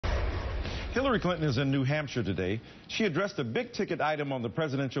Hillary Clinton is in New Hampshire today. She addressed a big-ticket item on the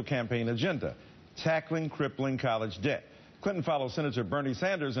presidential campaign agenda, tackling crippling college debt. Clinton follows Senator Bernie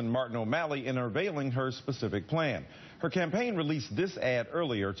Sanders and Martin O'Malley in unveiling her specific plan. Her campaign released this ad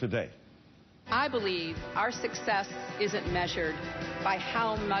earlier today. I believe our success isn't measured by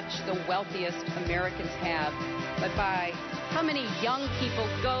how much the wealthiest Americans have, but by how many young people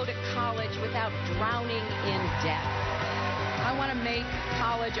go to college without drowning in debt. I want to make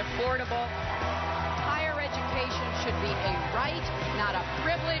college affordable. Higher education should be a right, not a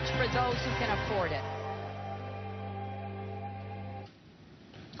privilege for those who can afford it.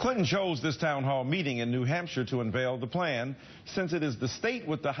 Clinton chose this town hall meeting in New Hampshire to unveil the plan, since it is the state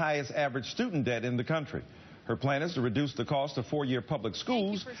with the highest average student debt in the country. Her plan is to reduce the cost of four-year public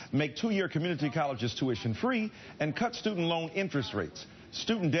schools, make two-year community colleges tuition-free, and cut student loan interest rates.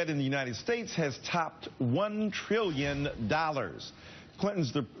 Student debt in the United States has topped $1 trillion.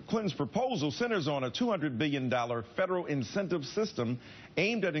 Clinton's proposal centers on a $200 billion federal incentive system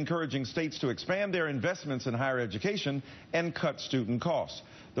aimed at encouraging states to expand their investments in higher education and cut student costs.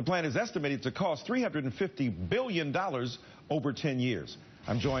 The plan is estimated to cost $350 billion over 10 years.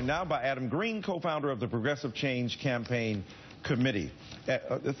 I'm joined now by Adam Green, co-founder of the Progressive Change Campaign Committee.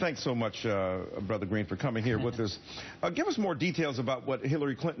 Thanks so much, Brother Green, for coming here with us. Give us more details about what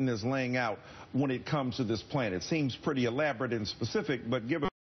Hillary Clinton is laying out when it comes to this plan. It seems pretty elaborate and specific, but give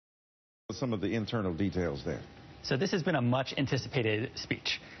us some of the internal details there. So this has been a much anticipated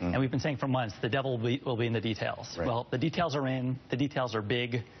speech, and we've been saying for months the devil will be in the details. Right. Well, the details are in, the details are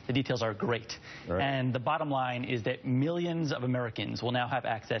big, the details are great. Right. And the bottom line is that millions of Americans will now have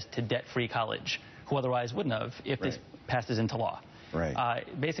access to debt-free college, who otherwise wouldn't have if this passes into law. Right.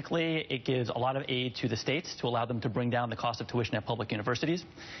 Basically, it gives a lot of aid to the states to allow them to bring down the cost of tuition at public universities.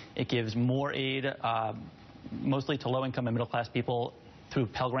 It gives more aid, mostly to low-income and middle-class people through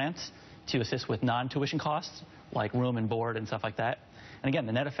Pell Grants to assist with non-tuition costs, like room and board and stuff like that. And again,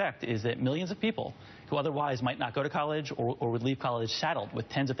 the net effect is that millions of people who otherwise might not go to college or would leave college saddled with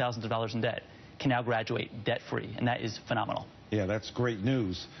tens of thousands of dollars in debt can now graduate debt-free, and that is phenomenal. Yeah, that's great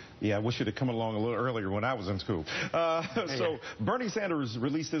news. Yeah, I wish it had come along a little earlier when I was in school. So Bernie Sanders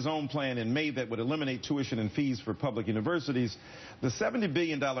released his own plan in May that would eliminate tuition and fees for public universities. The $70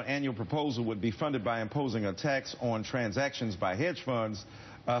 billion annual proposal would be funded by imposing a tax on transactions by hedge funds,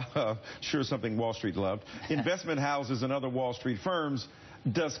 sure something Wall Street loved, investment houses and other Wall Street firms.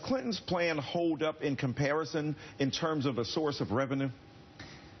 Does Clinton's plan hold up in comparison in terms of a source of revenue?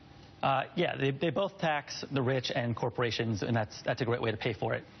 Yeah, they both tax the rich and corporations, and that's a great way to pay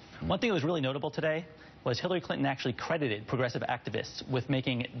for it. One thing that was really notable today was Hillary Clinton actually credited progressive activists with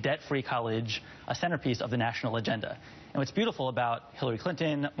making debt-free college a centerpiece of the national agenda. And what's beautiful about Hillary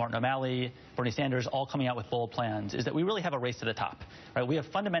Clinton, Martin O'Malley, Bernie Sanders all coming out with bold plans is that we really have a race to the top. Right? We have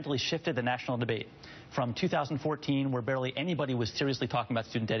fundamentally shifted the national debate from 2014, where barely anybody was seriously talking about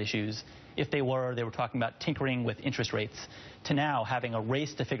student debt issues. If they were talking about tinkering with interest rates, to now having a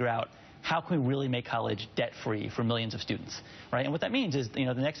race to figure out how can we really make college debt-free for millions of students, right? And what that means is,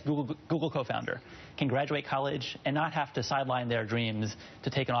 the next Google co-founder can graduate college and not have to sideline their dreams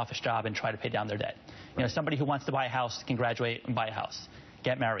to take an office job and try to pay down their debt. Somebody who wants to buy a house can graduate and buy a house,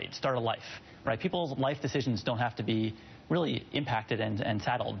 get married, start a life, right? People's life decisions don't have to be really impacted and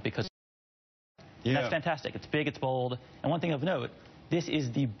saddled because that's fantastic. It's big, it's bold. And one thing of note, this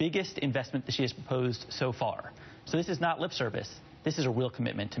is the biggest investment that she has proposed so far. So this is not lip service. This is a real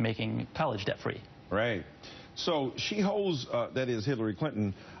commitment to making college debt-free. Right. So she holds, that is Hillary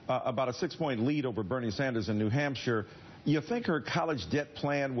Clinton, about a 6-point lead over Bernie Sanders in New Hampshire. You think her college debt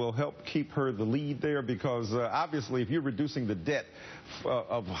plan will help keep her the lead there? Because obviously, if you're reducing the debt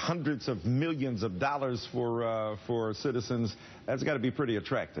of hundreds of millions of dollars for citizens, that's got to be pretty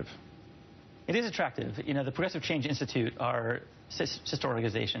attractive. It is attractive. The Progressive Change Institute, our sister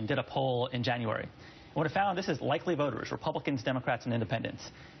organization, did a poll in January. What it found, this is likely voters, Republicans, Democrats, and independents.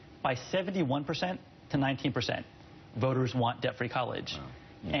 By 71% to 19%, voters want debt-free college. Wow.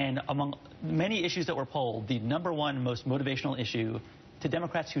 Yeah. And among many issues that were polled, the #1 most motivational issue to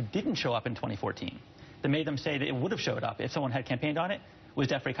Democrats who didn't show up in 2014, that made them say that it would have showed up if someone had campaigned on it, was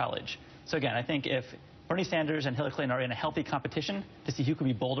debt-free college. So again, I think if Bernie Sanders and Hillary Clinton are in a healthy competition to see who can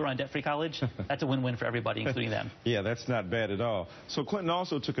be bolder on debt-free college, that's a win-win for everybody, including them. Yeah, that's not bad at all. So Clinton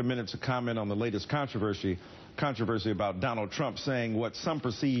also took a minute to comment on the latest controversy about Donald Trump saying what some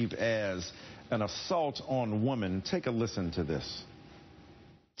perceived as an assault on women. Take a listen to this.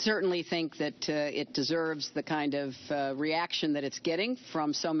 Certainly think that it deserves the kind of reaction that it's getting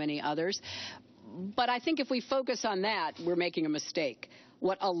from so many others. But I think if we focus on that, we're making a mistake.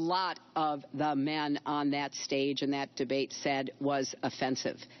 what a lot of the men on that stage in that debate said was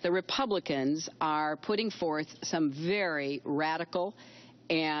offensive. The Republicans are putting forth some very radical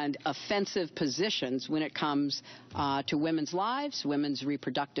and offensive positions when it comes to women's lives, women's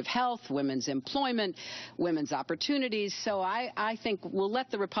reproductive health, women's employment, women's opportunities. So I think we'll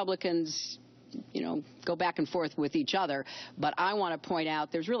let the Republicans, go back and forth with each other. But I want to point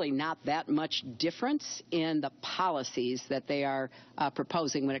out there's really not that much difference in the policies that they are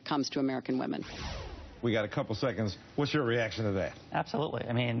proposing when it comes to American women. We got a couple seconds. What's your reaction to that? Absolutely.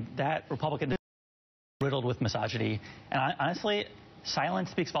 I mean, that Republican is riddled with misogyny. And honestly, silence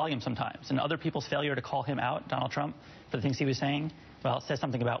speaks volumes sometimes. And other people's failure to call him out, Donald Trump, for the things he was saying, well, it says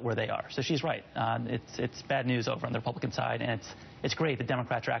something about where they are. So she's right. It's bad news over on the Republican side, and it's great that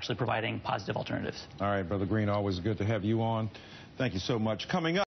Democrats are actually providing positive alternatives. All right, Brother Green, always good to have you on. Thank you so much. Coming up.